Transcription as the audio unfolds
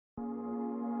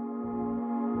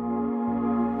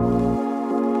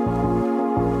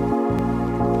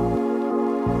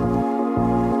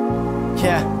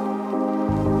Yeah,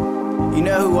 you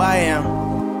know who I am.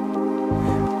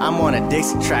 I'm on a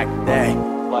Dixxy track today.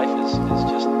 Life is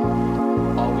just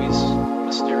always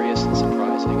mysterious and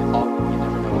surprising, and you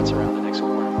never know what's around the next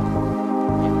corner.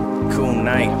 Cool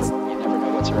night. You never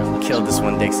know what's around the next Killed this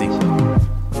one, Dixxy.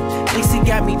 Dixxy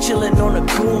got me chillin' on a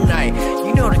cool night.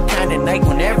 You know the kind of night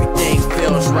when everything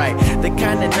feels right. The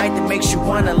kind of night that makes you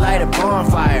wanna light a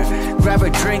bonfire. Grab a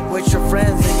drink with your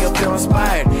friends and you'll feel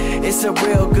inspired. It's a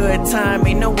real good time,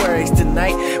 ain't no worries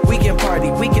tonight. We can party,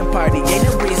 ain't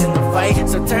no reason to fight.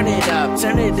 So turn it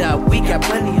up, we got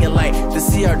plenty of light to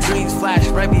see our dreams flash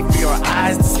right before our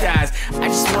eyes, the skies. I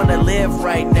just wanna live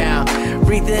right now,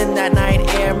 breathe in that night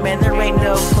air, man, there ain't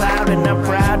no cloud. And I'm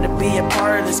proud to be a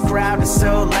part of this crowd, it's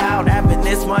so loud. Having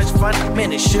this much fun,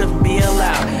 man, it shouldn't be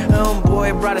allowed.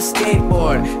 Homeboy brought a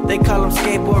skateboard, they call him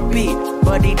Skateboard Pete,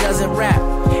 but he doesn't rap,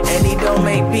 and he don't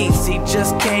make beats. He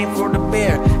just came for the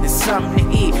beer and something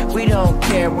to eat. We don't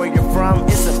care where you're from,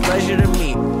 it's a pleasure to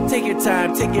meet. Take your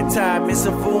time, it's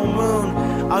a full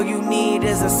moon. All you need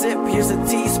is a sip, here's a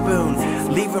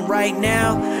teaspoon. Leaving right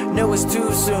now? No, it's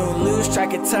too soon. Lose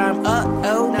track of time,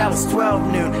 uh-oh, now it's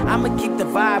 12 noon. I'ma keep the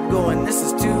vibe going, this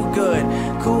is too good.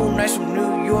 Cool nights from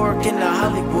New York into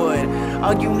Hollywood.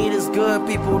 All you need is good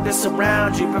people to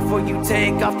surround you. Before you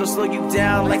take off, they'll slow you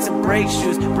down like some brake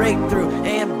shoes. Break through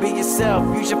and be yourself,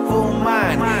 use your full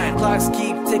mind. Clocks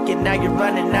keep ticking, now you're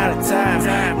running out of time.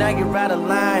 Now you're out of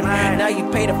line, now you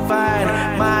pay the fine.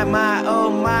 My, oh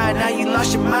my, now you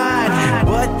lost your mind.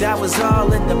 But that was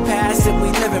all in the past and we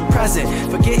live in present.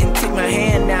 Forget and take my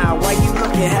hand now, why you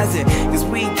looking hesitant? Cause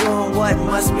we doing what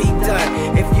must be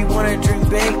done. If you wanna drink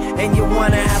big and you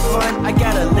wanna have fun, I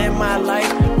gotta live my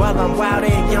life while I'm wild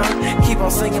and young. Keep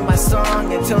on singing my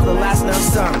song until the last note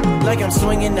sung. Like I'm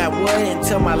swinging that wood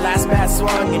until my last bat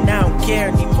swung. And I don't care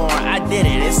anymore, I did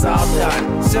it, it's all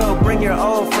done. So bring your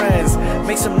old friends,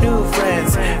 make some new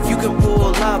friends. You can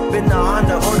pull up in the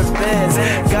Honda or the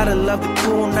Benz. Gotta love the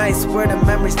cool nights where the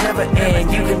memories never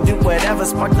end. You can do whatever,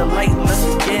 spark the light and let's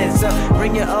begin. So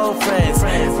bring your old friends,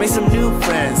 make some new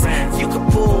friends. You can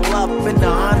pull up in the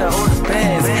Honda or the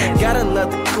Benz. Gotta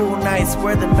love the cool nights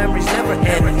where the memories never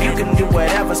end. And you can do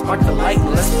whatever, spark the light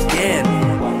and let's begin.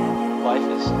 Life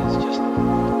is just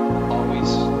always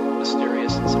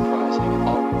mysterious and surprising.